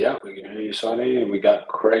We can hear you, Sonny, and we got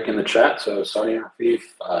Craig in the chat. So, Sonny,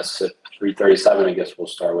 SIP 337, I guess we'll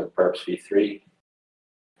start with Perps V3.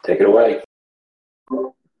 Take it away.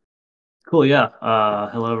 Cool, yeah.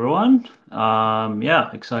 Hello, everyone.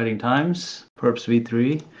 Yeah, exciting times. Perps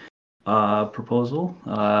V3 proposal.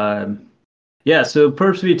 Yeah, so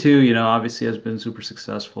Perps V2, obviously has been super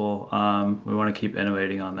successful. We want to keep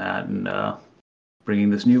innovating on that and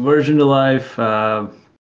bringing this new version to life. A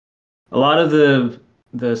lot of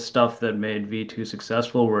the stuff that made V2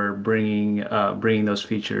 successful, we're bringing those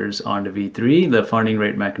features onto V3. The funding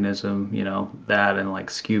rate mechanism, that and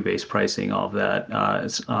like SKU-based pricing, all of that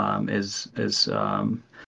is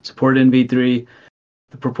supported in V3.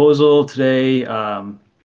 The proposal today,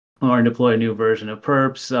 we want to deploy a new version of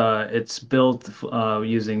Perps. It's built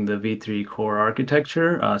using the V3 core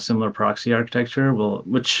architecture, similar proxy architecture,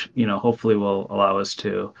 which hopefully will allow us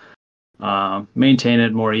to maintain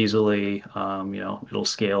it more easily. It'll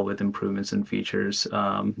scale with improvements and features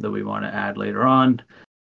that we want to add later on.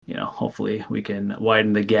 Hopefully we can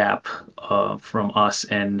widen the gap from us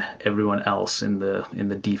and everyone else in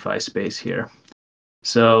the DeFi space here.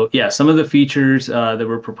 So yeah, some of the features that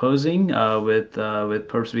we're proposing with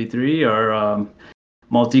Perps V3 are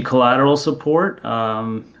multi-collateral support,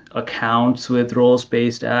 accounts with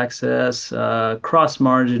roles-based access,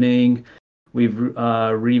 cross-margining. We've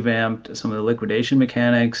revamped some of the liquidation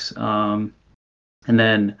mechanics, and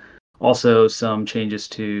then also some changes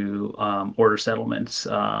to order settlements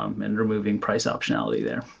and removing price optionality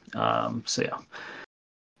there. So yeah.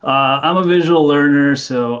 I'm a visual learner,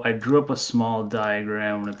 so I drew up a small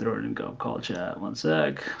diagram. I'm going to throw it in GovCall chat. One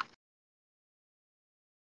sec.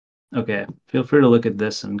 Okay, feel free to look at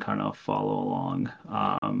this and kind of follow along.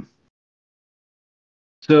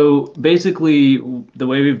 So basically, the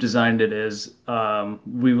way we've designed it is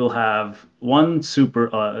we will have one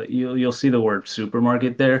you'll see the word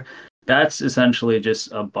supermarket there. That's essentially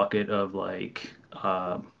just a bucket of like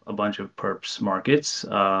a bunch of perps markets.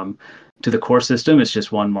 To the core system, it's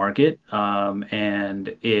just one market,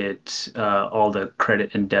 and all the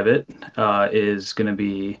credit and debit is going to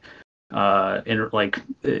be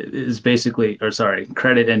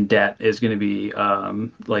credit and debt is going to be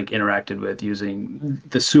like interacted with using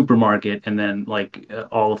the supermarket, and then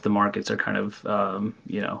all of the markets are kind of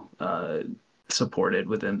supported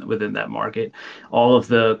within that market. All of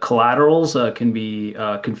the collaterals can be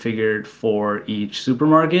configured for each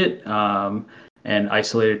supermarket and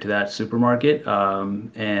isolated to that supermarket.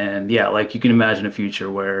 And yeah, like you can imagine a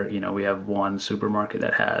future where we have one supermarket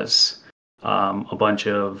that has a bunch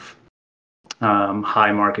of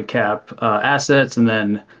high market cap assets, and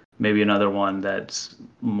then maybe another one that's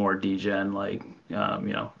more degen, like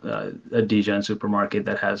a degen supermarket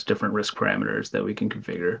that has different risk parameters that we can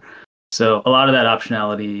configure. So a lot of that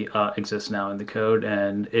optionality exists now in the code,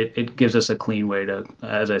 and it gives us a clean way to,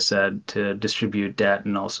 as I said, to distribute debt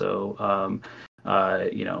and also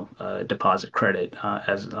deposit credit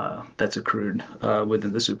as that's accrued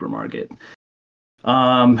within the supermarket.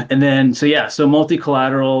 And then, so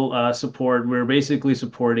multi-collateral support, we're basically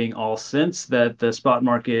supporting all synths that the spot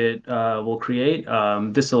market will create.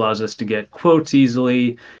 This allows us to get quotes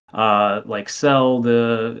easily, like sell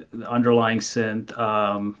the underlying synth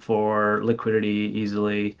for liquidity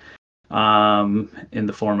easily in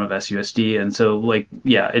the form of SUSD. And so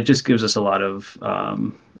it just gives us a lot of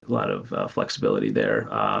flexibility there.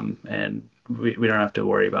 And we don't have to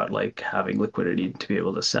worry about having liquidity to be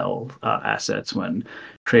able to sell assets when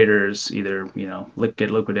traders either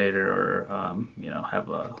get liquidated or have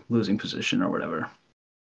a losing position or whatever.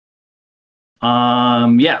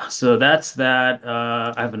 So that's that.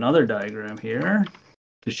 I have another diagram here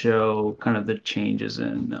to show kind of the changes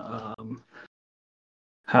in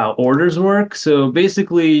how orders work. So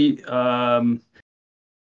basically,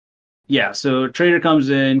 so trader comes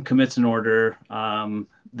in, commits an order.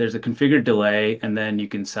 There's a configured delay, and then you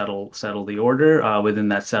can settle the order within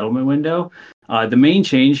that settlement window. The main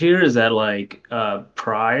change here is that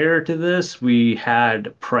prior to this, we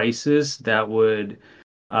had prices that would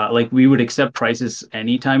we would accept prices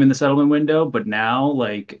anytime in the settlement window, but now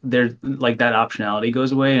there's that optionality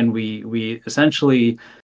goes away, and we essentially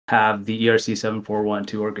have the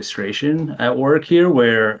ERC-7412 orchestration at work here,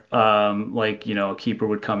 where a keeper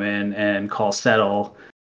would come in and call settle.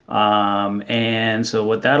 And so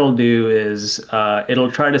what that'll do is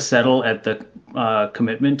it'll try to settle at the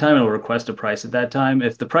commitment time. It'll request a price at that time.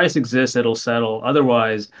 If the price exists, it'll settle.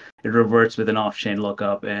 Otherwise, it reverts with an off-chain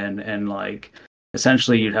lookup, and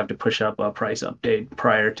essentially you'd have to push up a price update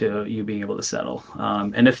prior to you being able to settle.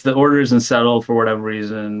 And if the order isn't settled for whatever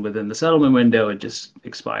reason within the settlement window, it just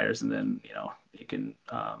expires, and then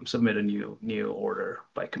submit a new order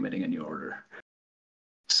by committing a new order.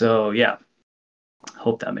 So yeah,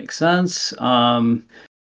 hope that makes sense.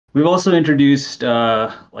 We've also introduced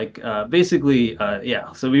basically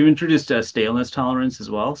yeah. So we've introduced staleness tolerance as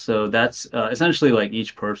well. So that's essentially like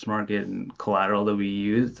each perps market and collateral that we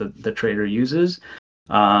use, the trader uses,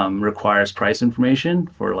 requires price information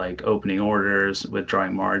for like opening orders,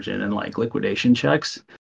 withdrawing margin, and like liquidation checks.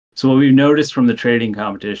 So what we've noticed from the trading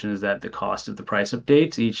competition is that the cost of the price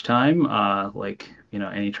updates each time,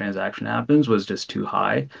 any transaction happens, was just too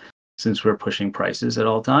high since we're pushing prices at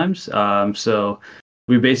all times. So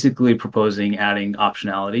we're basically proposing adding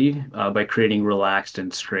optionality by creating relaxed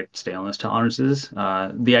and strict staleness tolerances.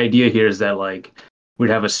 The idea here is that like we'd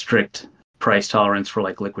have a strict price tolerance for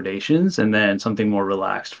like liquidations and then something more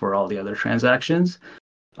relaxed for all the other transactions.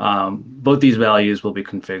 Both these values will be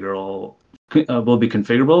configurable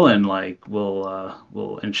and like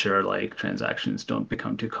will ensure like transactions don't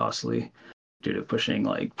become too costly due to pushing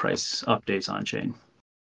like price updates on chain.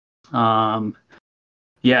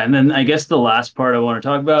 Yeah, and then I guess the last part I want to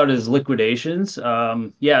talk about is liquidations.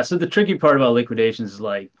 Yeah, so the tricky part about liquidations is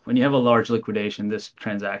like when you have a large liquidation, this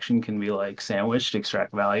transaction can be like sandwiched to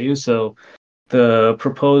extract value. So the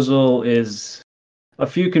proposal is a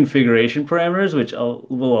few configuration parameters which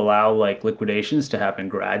will allow like liquidations to happen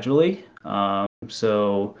gradually.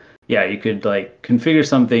 So yeah, you could like configure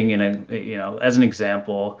something in as an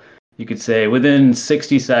example, you could say within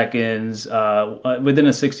 60 seconds, within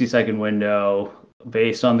a 60-second window,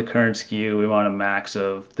 based on the current skew, we want a max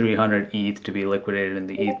of 300 ETH to be liquidated in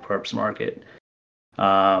the ETH perps market.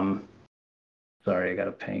 Sorry, I got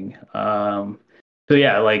a ping. So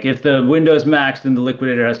yeah, like if the window is maxed, then the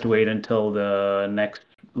liquidator has to wait until the next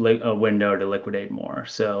window to liquidate more.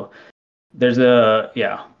 So there's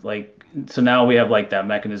so now we have like that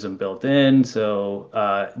mechanism built in. So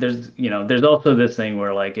there's also this thing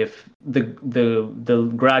where like if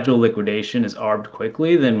the gradual liquidation is arbed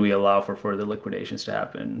quickly, then we allow for further liquidations to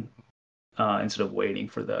happen instead of waiting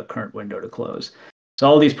for the current window to close. So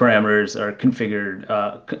all these parameters are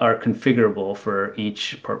configurable for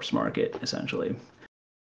each perps market essentially.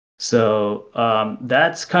 So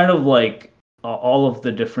that's kind of like all of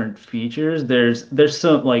the different features. There's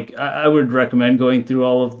some like I would recommend going through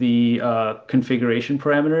all of the configuration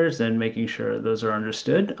parameters and making sure those are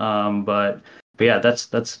understood. But yeah, that's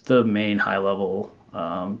the main high level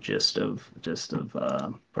gist of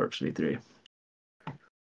perps v3.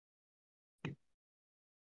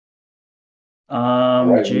 All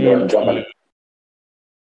right, we can go ahead and jump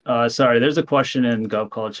in. Sorry, there's a question in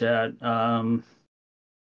GovCall chat.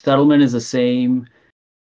 Settlement is the same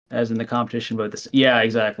as in the competition, but yeah,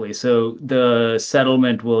 exactly. So the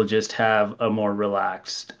settlement will just have a more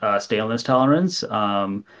relaxed staleness tolerance,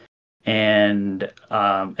 and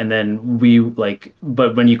then we like,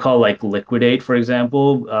 but when you call like liquidate, for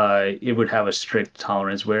example, it would have a strict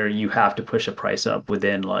tolerance where you have to push a price up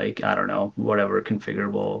within like I don't know whatever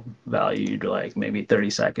configurable value, like maybe 30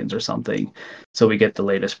 seconds or something, so we get the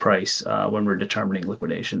latest price when we're determining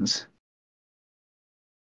liquidations.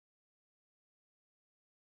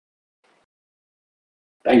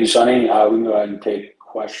 Thank you, Sonny. We can go ahead and take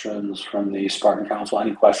questions from the Spartan Council.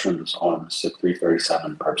 Any questions on SIP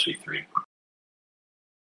 337 perps v3?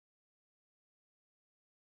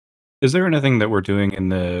 Is there anything that we're doing in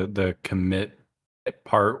the commit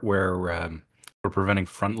part where we're preventing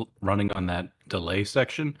front running on that delay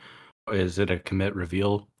section? Is it a commit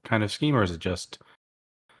reveal kind of scheme, or is it just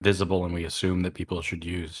visible and we assume that people should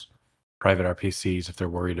use private RPCs if they're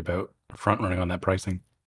worried about front running on that pricing?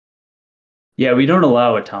 Yeah, we don't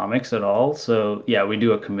allow atomics at all. So yeah, we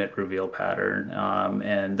do a commit reveal pattern,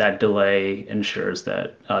 and that delay ensures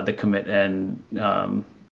that the commit and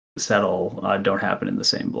settle don't happen in the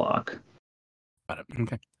same block. Got it.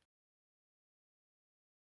 Okay.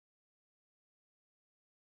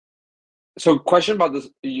 So, question about this: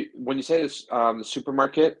 when you say this, the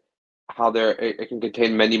supermarket, how it can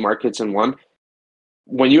contain many markets in one.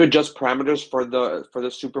 When you adjust parameters for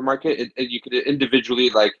the supermarket, you could individually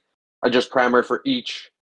like adjust parameter for each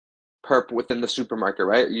perp within the supermarket,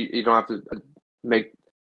 right? You don't have to make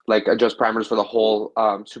like adjust parameters for the whole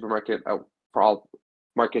supermarket for all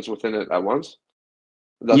markets within it at once.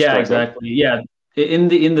 That's Yeah, correct, right? exactly. Yeah, in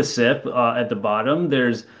the SIP at the bottom,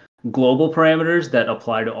 there's global parameters that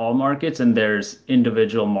apply to all markets, and there's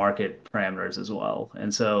individual market parameters as well.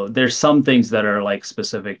 And so there's some things that are like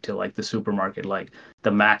specific to like the supermarket, like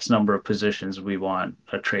the max number of positions we want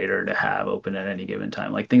a trader to have open at any given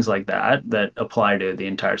time, like things like that that apply to the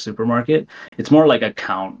entire supermarket. It's more like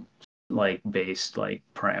account like based like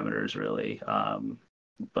parameters really.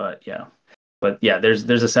 But yeah. But yeah, there's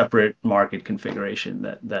a separate market configuration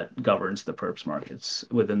that governs the perps markets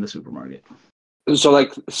within the supermarket. So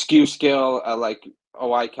like SKU scale, like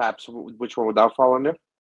OI caps, which one would that fall under?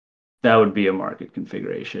 That would be a market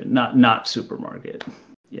configuration, not supermarket.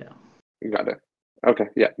 Yeah. Got it. Okay,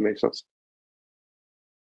 yeah, makes sense.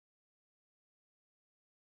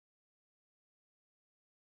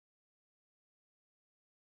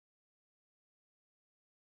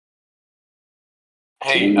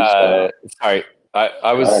 James, Sorry, I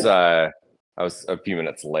go was ahead. I was a few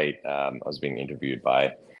minutes late. I was being interviewed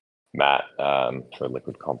by Matt for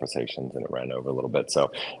Liquid Conversations, and it ran over a little bit.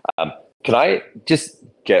 So, can I just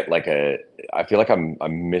get like I feel like I'm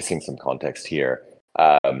missing some context here.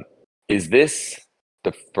 Is this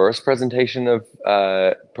the first presentation of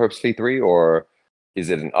Perps v3, or is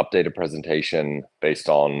it an updated presentation based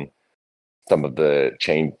on some of the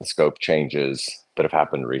scope changes that have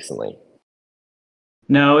happened recently?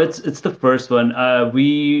 No, it's the first one.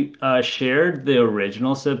 We shared the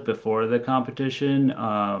original SIP before the competition.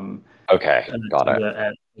 Okay, got it.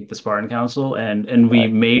 At the Spartan Council, and we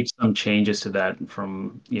made some changes to that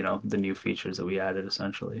from the new features that we added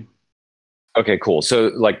essentially. Okay, cool.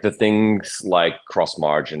 So like the things like cross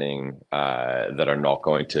margining that are not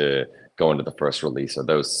going to go into the first release, are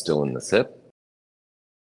those still in the SIP?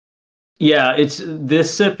 Yeah,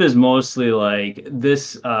 this SIP is mostly like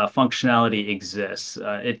this functionality exists.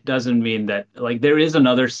 It doesn't mean that like there is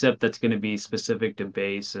another SIP that's going to be specific to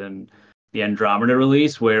base and the Andromeda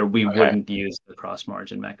release where we wouldn't use the cross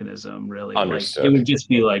margin mechanism really. Understood. Like it would just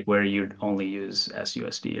be like where you'd only use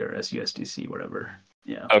SUSD or SUSDC, whatever.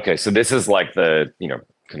 Yeah. Okay, so this is like the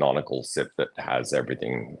canonical SIP that has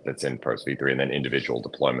everything that's in Perps v3, and then individual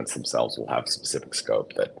deployments themselves will have specific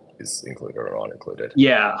scope that is included or not included.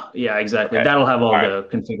 Yeah, exactly. Okay. That'll have all the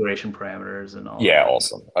configuration parameters and all. Yeah, that.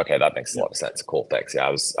 awesome. Okay, that makes a lot of sense. Cool, thanks.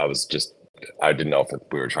 Yeah, I didn't know if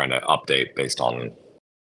we were trying to update based on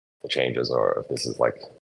the changes or if this is like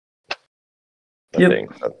the thing.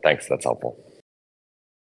 So thanks, that's helpful.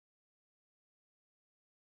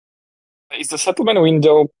 Is the settlement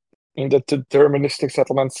window in the deterministic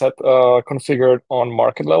settlement set configured on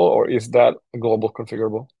market level, or is that global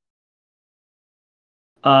configurable?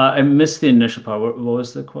 I missed the initial part. What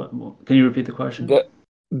was the question? Can you repeat the question?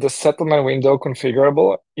 The settlement window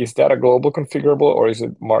configurable, is that a global configurable or is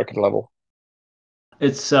it market level?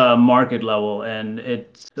 It's market level, and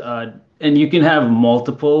and you can have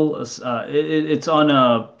multiple. It's on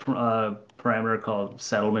a parameter called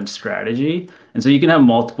settlement strategy, and so you can have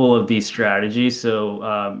multiple of these strategies.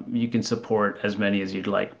 So you can support as many as you'd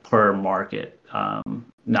like per market,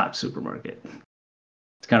 not supermarket.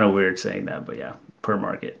 It's kind of weird saying that, but yeah, per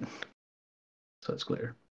market. So it's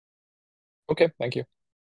clear. Okay, thank you.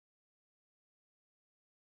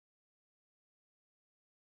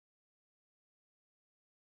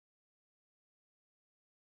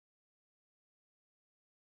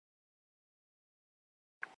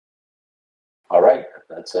 All right,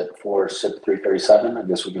 that's it for SIP 337. I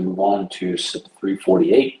guess we can move on to SIP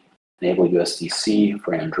 348, enable USDC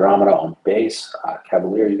for Andromeda on base.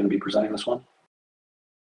 Cavalier, are you going to be presenting this one?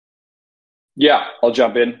 Yeah, I'll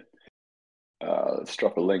jump in. Let's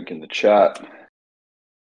drop a link in the chat.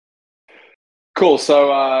 Cool.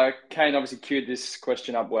 So Kane obviously queued this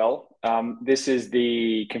question up well. This is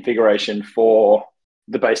the configuration for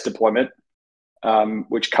the base deployment,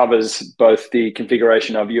 which covers both the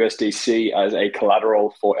configuration of USDC as a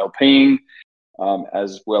collateral for LPing,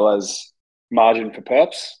 as well as margin for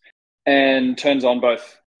perps, and turns on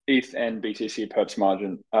both ETH and BTC perps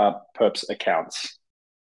margin perps accounts.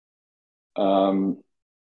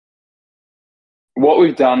 What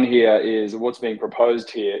we've done here is what's being proposed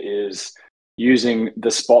here is using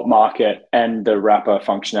the spot market and the wrapper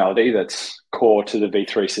functionality that's core to the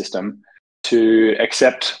V3 system to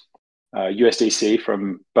accept USDC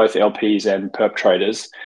from both LPs and perp traders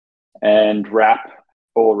and wrap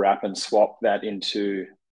and swap that into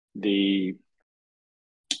the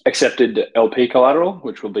accepted LP collateral,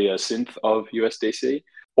 which will be a synth of USDC,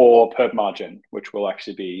 or perp margin, which will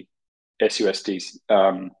actually be SUSD,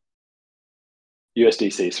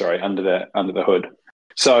 USDC, sorry, under the hood.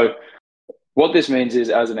 So what this means is,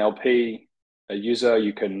 as an LP, a user,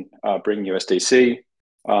 you can bring USDC.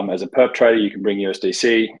 As a perp trader, you can bring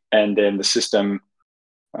USDC, and then the system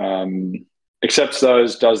accepts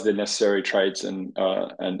those, does the necessary trades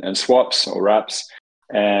and swaps or wraps,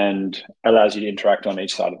 and allows you to interact on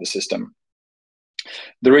each side of the system.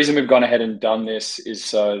 The reason we've gone ahead and done this is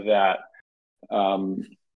so that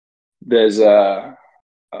there's a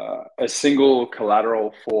single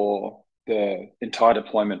collateral for the entire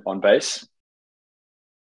deployment on base.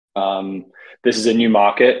 This is a new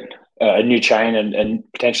market. a new chain and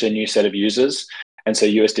potentially a new set of users. And so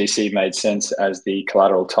USDC made sense as the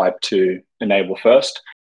collateral type to enable first.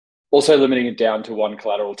 Also, limiting it down to one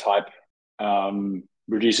collateral type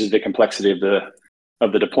reduces the complexity of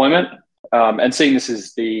the deployment. And seeing this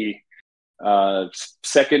as the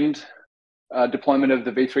second deployment of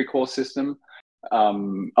the V3 core system,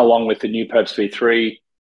 along with the new Perps V3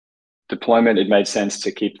 deployment, it made sense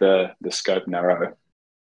to keep the scope narrow.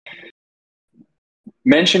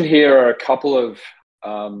 Mentioned here are a couple of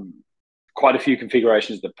quite a few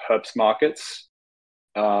configurations of the Perps markets,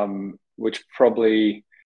 which probably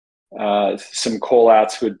some call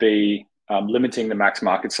outs would be limiting the max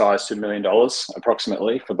market size to $1 million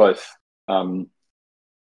approximately for both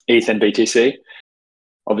ETH and BTC.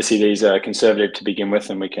 Obviously, these are conservative to begin with,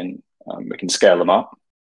 and we can scale them up.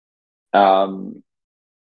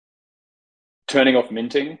 Turning off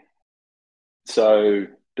minting, so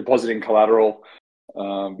depositing collateral,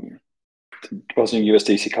 depositing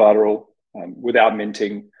USDC collateral without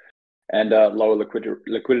minting, and lower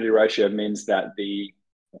liquidity ratio means that the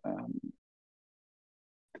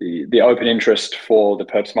open interest for the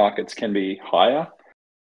Perps markets can be higher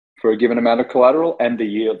for a given amount of collateral, and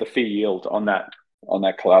the fee yield on that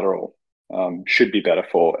collateral should be better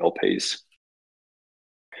for LPs.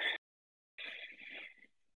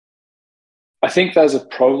 I think those are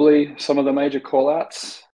probably some of the major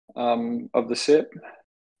callouts of the SIP.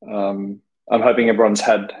 I'm hoping everyone's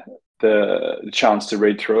had the chance to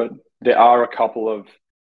read through it. There are a couple of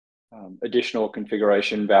additional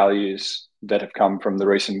configuration values that have come from the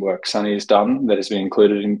recent work Sunny has done that has been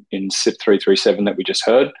included in SIP 337 that we just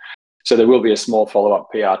heard. So there will be a small follow-up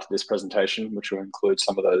PR to this presentation, which will include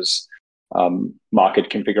some of those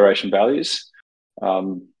market configuration values.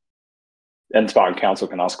 And Spartan Council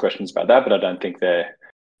can ask questions about that, but I don't think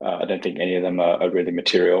any of them are really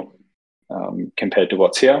material compared to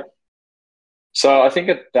what's here. So I think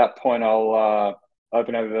at that point I'll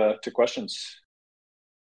open over to questions.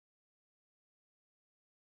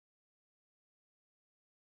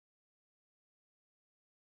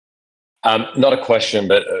 Not a question,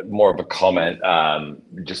 but more of a comment.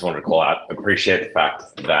 Just wanted to call out, appreciate the fact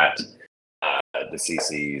that the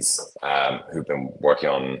CCs who've been working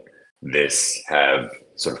on this have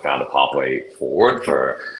sort of found a pathway forward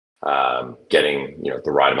for getting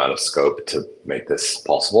the right amount of scope to make this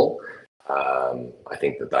possible. I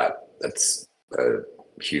think that's a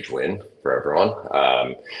huge win for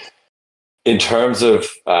everyone. In terms of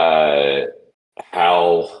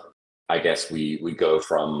how I guess we go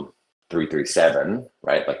from 337,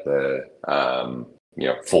 right? Like the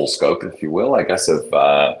full scope, if you will, I guess, of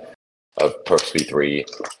Perps V3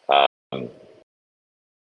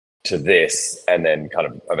 to this, and then kind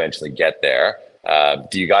of eventually get there.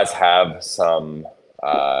 Do you guys have some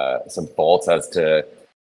thoughts as to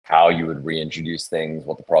how you would reintroduce things,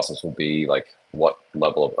 what the process will be, like what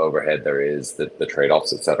level of overhead there is, the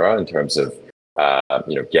trade-offs, et cetera, in terms of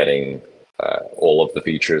getting all of the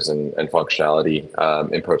features and functionality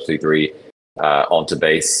in Perps V3 onto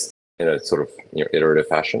base in a sort of iterative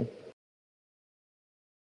fashion?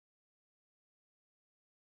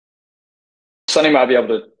 Sunny might be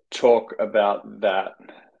able to talk about that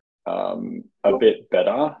a bit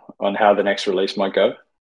better on how the next release might go.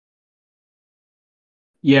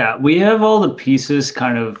 Yeah, we have all the pieces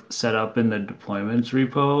kind of set up in the deployments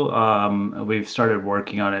repo. We've started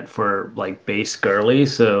working on it for like base Gurley.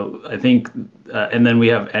 So I think, and then we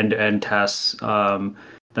have end-to-end tests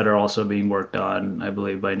that are also being worked on, I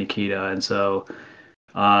believe, by Nikita. And so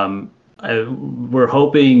we're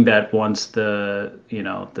hoping that once the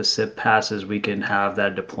SIP passes, we can have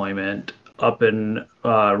that deployment up and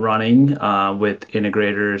running with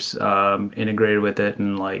integrators integrated with it,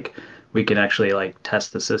 and like we can actually like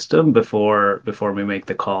test the system before we make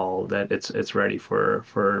the call that it's ready for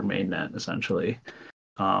mainnet essentially.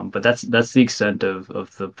 But that's the extent of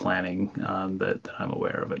the planning that I'm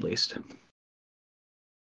aware of, at least.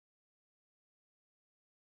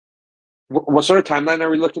 What sort of timeline are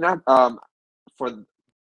we looking at for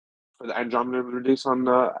the Andromeda release on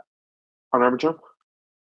Arbitrum?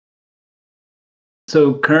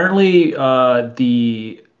 So currently,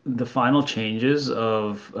 the final changes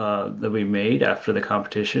of that we made after the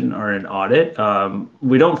competition are in audit.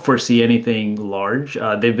 We don't foresee anything large.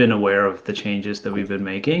 They've been aware of the changes that we've been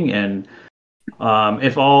making, and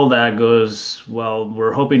if all that goes well,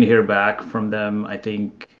 we're hoping to hear back from them, I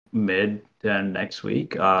think mid to next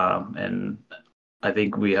week. And I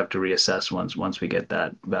think we have to reassess once we get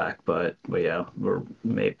that back. But yeah,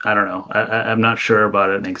 I don't know. I'm not sure about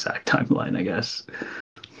an exact timeline, I guess.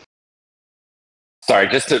 Sorry,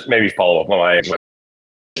 just to maybe follow up on my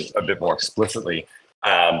a bit more explicitly.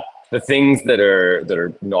 The things that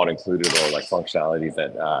are not included or like functionality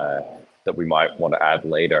that we might want to add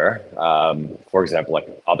later, for example, like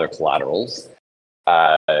other collaterals.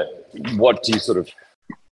 What do you sort of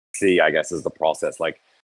see, I guess, as the process? Like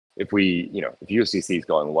if if USDC is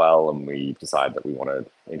going well and we decide that we want to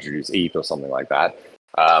introduce ETH or something like that,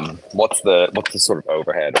 what's the sort of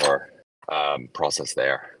overhead or process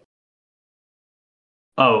there?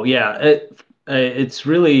 Oh yeah, it's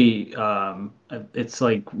really it's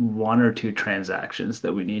like one or two transactions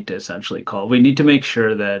that we need to essentially call. We need to make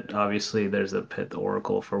sure that obviously there's a Pyth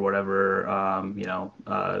oracle for whatever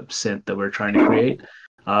synth that we're trying to create.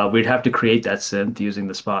 We'd have to create that synth using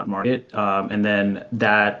the spot market, and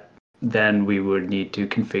then we would need to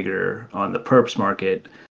configure on the perps market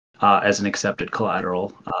as an accepted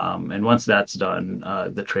collateral. And once that's done,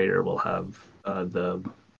 the trader will have the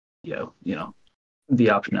the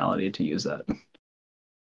optionality to use that.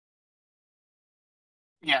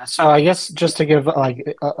 Yeah, so I guess just to give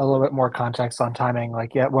like a little bit more context on timing,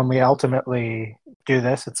 like when we ultimately do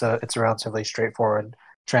this, it's a relatively straightforward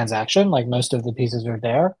transaction. Like most of the pieces are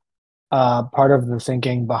there. Part of the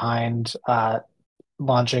thinking behind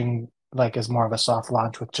launching like as more of a soft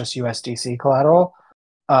launch with just USDC collateral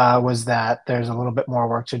was that there's a little bit more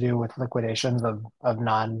work to do with liquidations of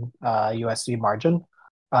non USD margin.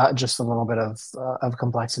 Just a little bit of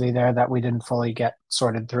complexity there that we didn't fully get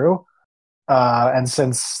sorted through. And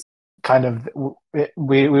since kind of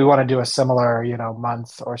we want to do a similar,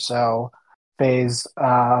 month or so phase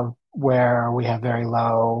where we have very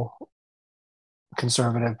low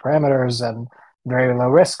conservative parameters and very low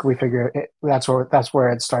risk, we figure that's where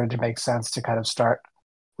it started to make sense to kind of start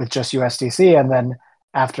with just USDC, and then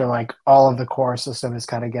after like all of the core system is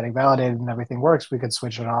kind of getting validated and everything works, we could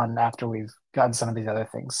switch it on after we've gotten some of these other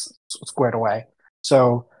things squared away.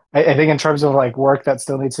 So I think in terms of like work that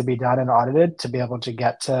still needs to be done and audited to be able to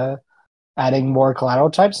get to adding more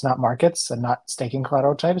collateral types, not markets and not staking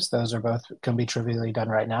collateral types, those are both can be trivially done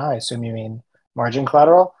right now. I assume you mean margin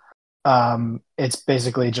collateral. It's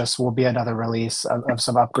basically just will be another release of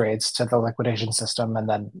some upgrades to the liquidation system,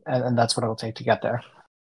 and that's what it'll take to get there.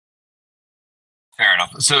 Fair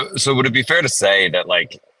enough. So would it be fair to say that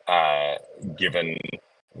like given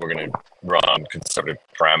we're going to run conservative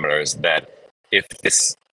parameters, that if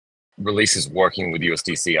this release is working with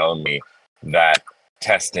USDC only, that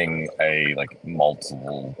testing a like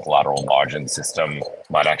multiple collateral margin system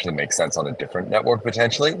might actually make sense on a different network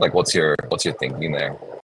potentially? Like what's your thinking there?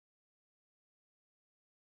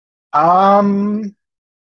 I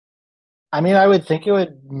mean, I would think it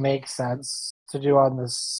would make sense to do on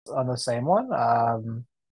the same one.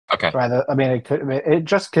 Okay. Rather, I mean, it could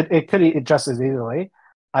just as easily.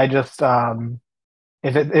 I just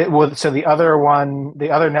if it would, so the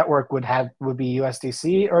other network would be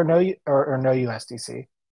USDC or no USDC.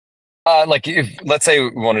 Like if let's say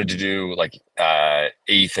we wanted to do like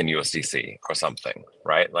ETH and USDC or something,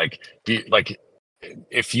 right? Like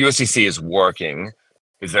if USDC is working,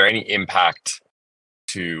 is there any impact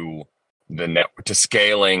to the network to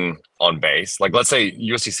scaling on base? Like let's say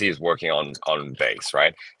USDC is working on base,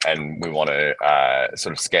 right? And we want to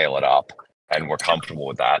sort of scale it up and we're comfortable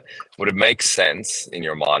with that. Would it make sense in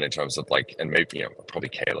your mind in terms of like, and maybe probably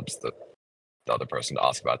Caleb's the other person to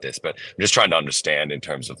ask about this, but I'm just trying to understand in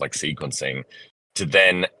terms of like sequencing to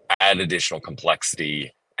then add additional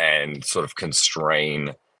complexity and sort of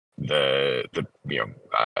constrain the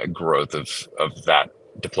growth of that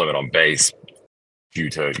deployment on base due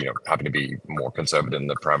to having to be more conservative in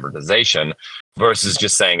the parameterization versus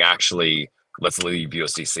just saying actually let's leave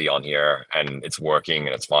USDC on here and it's working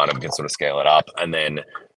and it's fine and we can sort of scale it up and then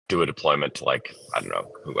do a deployment to like, I don't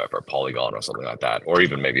know, whoever, Polygon or something like that, or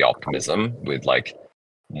even maybe Optimism with like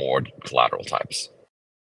more collateral types.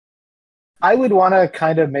 I would want to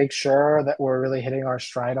kind of make sure that we're really hitting our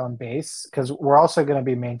stride on base because we're also going to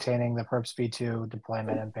be maintaining the Perps v2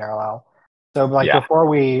 deployment in parallel. So like before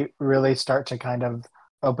we really start to kind of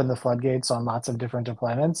open the floodgates on lots of different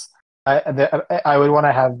deployments, I would want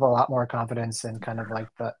to have a lot more confidence in kind of like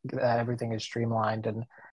that everything is streamlined and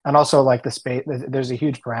also like the space. There's a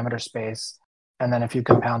huge parameter space, and then if you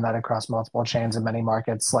compound that across multiple chains in many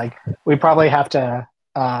markets, like we probably have to.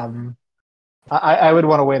 I would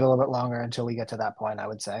want to wait a little bit longer until we get to that point, I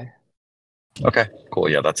would say. Okay, cool.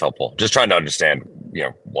 Yeah, that's helpful. Just trying to understand,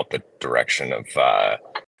 what the direction of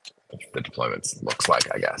the deployments looks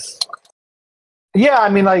like, I guess. Yeah, I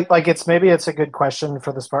mean, like it's a good question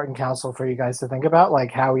for the Spartan Council for you guys to think about,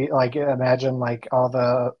 like how we like imagine like all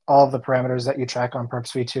the parameters that you track on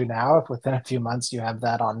Perps v2 now. If within a few months you have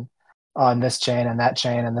that on this chain and that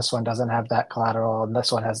chain, and this one doesn't have that collateral, and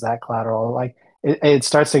this one has that collateral, like it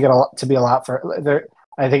starts to get to be a lot for there.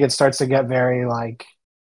 I think it starts to get very like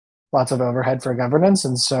lots of overhead for governance,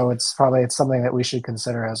 and so it's something that we should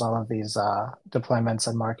consider as all of these deployments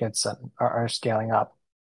and markets are scaling up.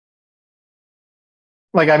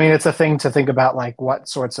 Like, I mean, it's a thing to think about, like what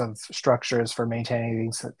sorts of structures for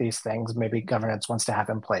maintaining these things maybe governance wants to have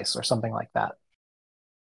in place or something like that.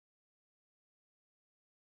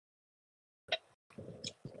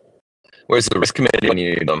 Where's the risk committee when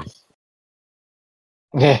you need them?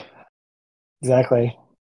 Yeah, exactly.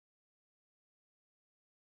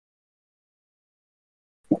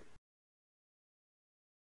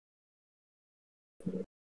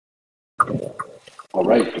 All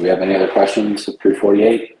right. Do we have any other questions?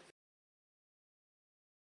 348.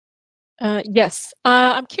 Yes.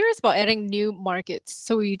 I'm curious about adding new markets.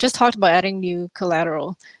 So we just talked about adding new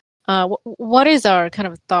collateral. What is our kind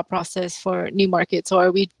of thought process for new markets, or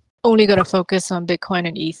are we only going to focus on Bitcoin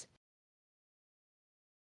and ETH?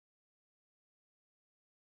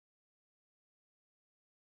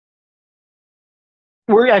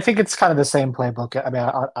 I think it's kind of the same playbook. I mean,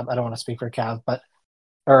 I don't want to speak for Cav, but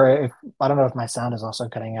I don't know if my sound is also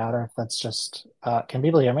cutting out or if that's just. Can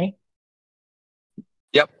people hear me?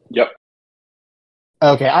 Yep.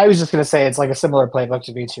 Okay, I was just going to say it's like a similar playbook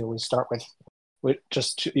to V2. We start with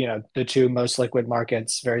just the two most liquid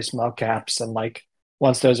markets, very small caps, and like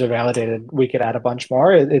once those are validated, we could add a bunch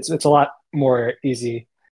more. It's a lot more easy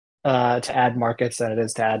to add markets than it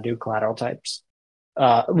is to add new collateral types.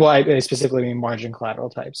 Well, I specifically mean margin collateral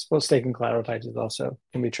types. Well, staking collateral types is also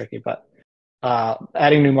can be tricky, but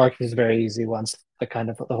adding new markets is very easy once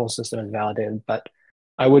the whole system is validated. But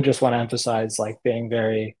I would just want to emphasize like being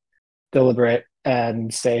very deliberate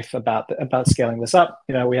and safe about scaling this up.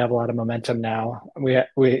 We have a lot of momentum now. We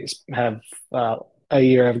have a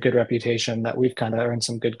year of good reputation that we've kind of earned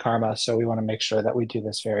some good karma. So we want to make sure that we do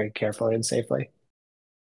this very carefully and safely.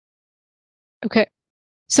 Okay.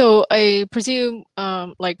 So I presume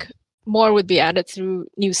like more would be added through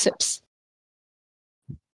new SIPs.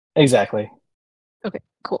 Exactly. Okay,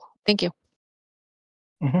 cool. Thank you.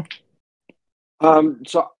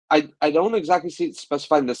 So I don't exactly see it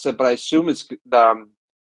specified in the SIP, but I assume it's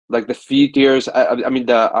like the fee tiers. I mean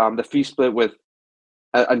the fee split with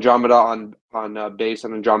Andromeda on base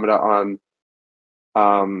and Andromeda on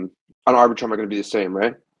Arbitrum are going to be the same,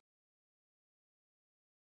 right?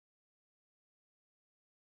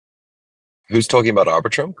 Who's talking about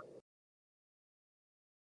Arbitrum?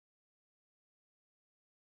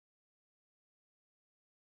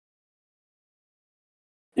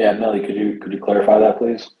 Yeah, Millie, could you clarify that,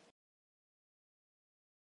 please?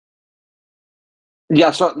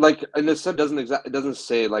 Yeah, so like in the SIP it doesn't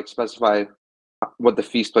say like specify what the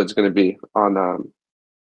fee split is going to be on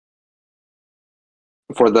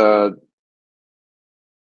for the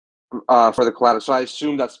collateral. So I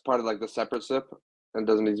assume that's part of like the separate SIP and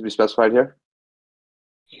doesn't need to be specified here.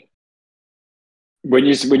 When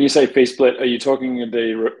you say fee split, are you talking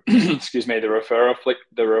the excuse me, the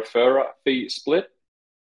referrer fee split?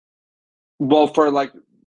 Well, for like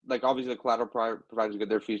obviously the collateral providers get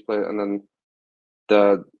their fee split, and then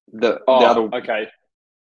the other. Okay.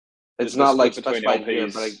 It's not like specified here,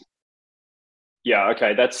 but yeah,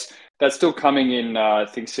 okay. That's still coming in. I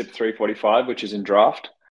think SIP 345, which is in draft.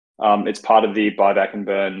 It's part of the buyback and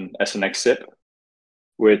burn SNX SIP,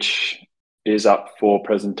 which is up for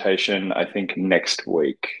presentation, I think, next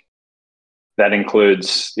week. That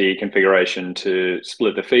includes the configuration to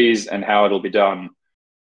split the fees and how it'll be done,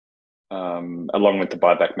 along with the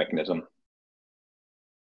buyback mechanism.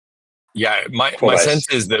 Yeah, my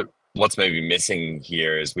sense is that what's maybe missing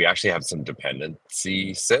here is we actually have some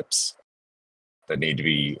dependency SIPs that need to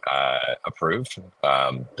be approved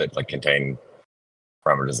that like contain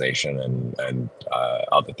parameterization and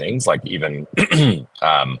other things, like even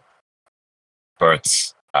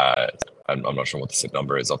Bert's. I'm not sure what the SIP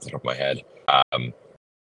number is off the top of my head,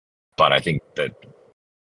 but I think that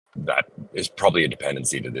is probably a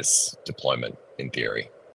dependency to this deployment in theory.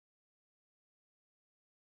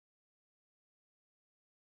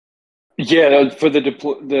 Yeah, for the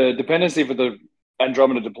dependency for the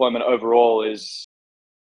Andromeda deployment overall is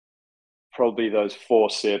probably those 4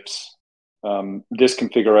 SIPs. This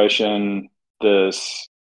configuration, the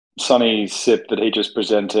Sunny SIP that he just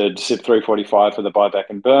presented, SIP 345 for the buyback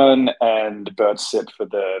and burn, and Bert's SIP for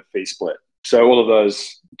the fee split. So all of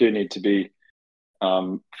those do need to be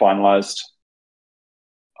finalized.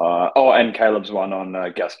 And Caleb's one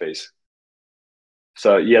on gas fees.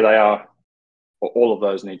 So yeah, they are. All of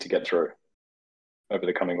those need to get through over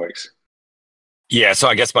the coming weeks. Yeah, so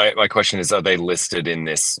I guess my question is, are they listed in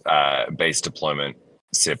this base deployment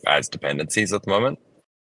SIP as dependencies at the moment?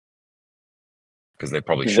 Because they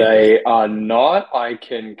probably should be. They are not. I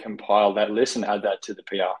can compile that list and add that to the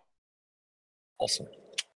PR. Awesome.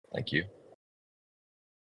 Thank you.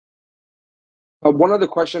 One other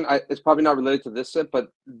question, it's probably not related to this SIP,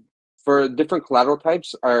 but for different collateral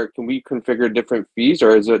types, can we configure different fees,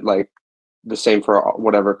 or is it like the same for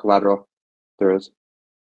whatever collateral there is?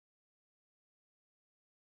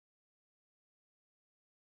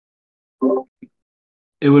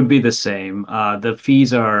 It would be the same. The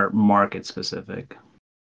fees are market specific.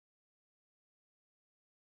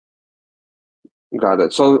 Got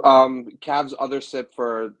it. So Cav's other SIP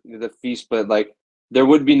for the fee split, like there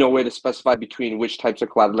would be no way to specify between which types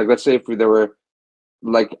of collateral. Like let's say if there were,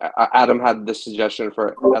 like Adam had this suggestion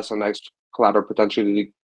for SNX collateral potentially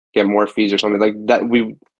to get more fees or something like that,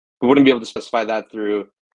 we wouldn't be able to specify that through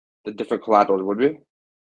the different collaterals, would we?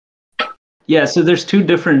 Yeah, so there's two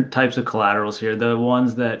different types of collaterals here. The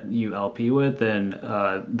ones that you LP with and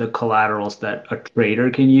the collaterals that a trader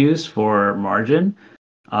can use for margin.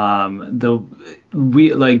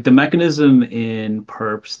 The mechanism in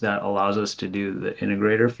perps that allows us to do the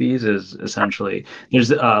integrator fees is essentially there's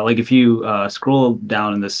like if you scroll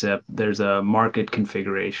down in the SIP, there's a market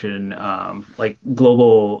configuration, like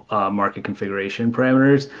global market configuration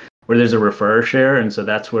parameters where there's a refer share, and so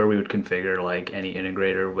that's where we would configure like any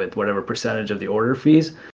integrator with whatever percentage of the order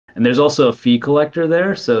fees. And there's also a fee collector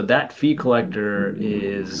there. So that fee collector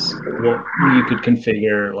is what you could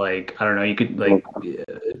configure, like, I don't know, you could like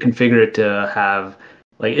configure it to have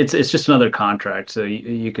like it's just another contract. So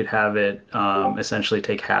you could have it essentially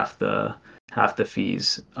take half the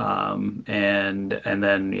fees and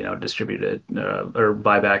then distribute it or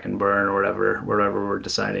buy back and burn or whatever we're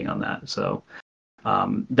deciding on that. So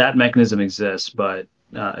that mechanism exists, but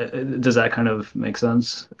does that kind of make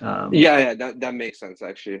sense? Yeah, that makes sense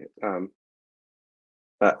actually. I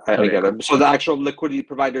get it. So the actual liquidity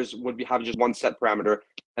providers would have just one set parameter,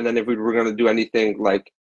 and then if we were going to do anything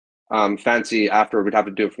like fancy after, we'd have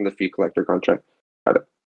to do it from the fee collector contract. Got it.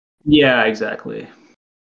 Yeah, exactly.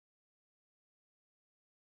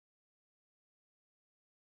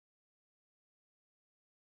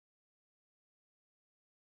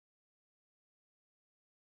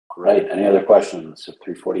 Great. Any other questions of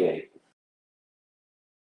 348?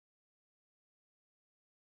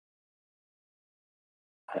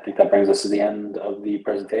 I think that brings us to the end of the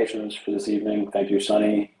presentations for this evening. Thank you,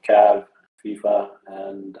 Sunny, Cav, FIFA,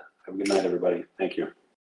 and have a good night, everybody. Thank you.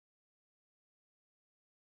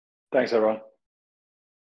 Thanks, everyone.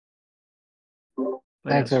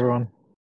 Thanks, everyone.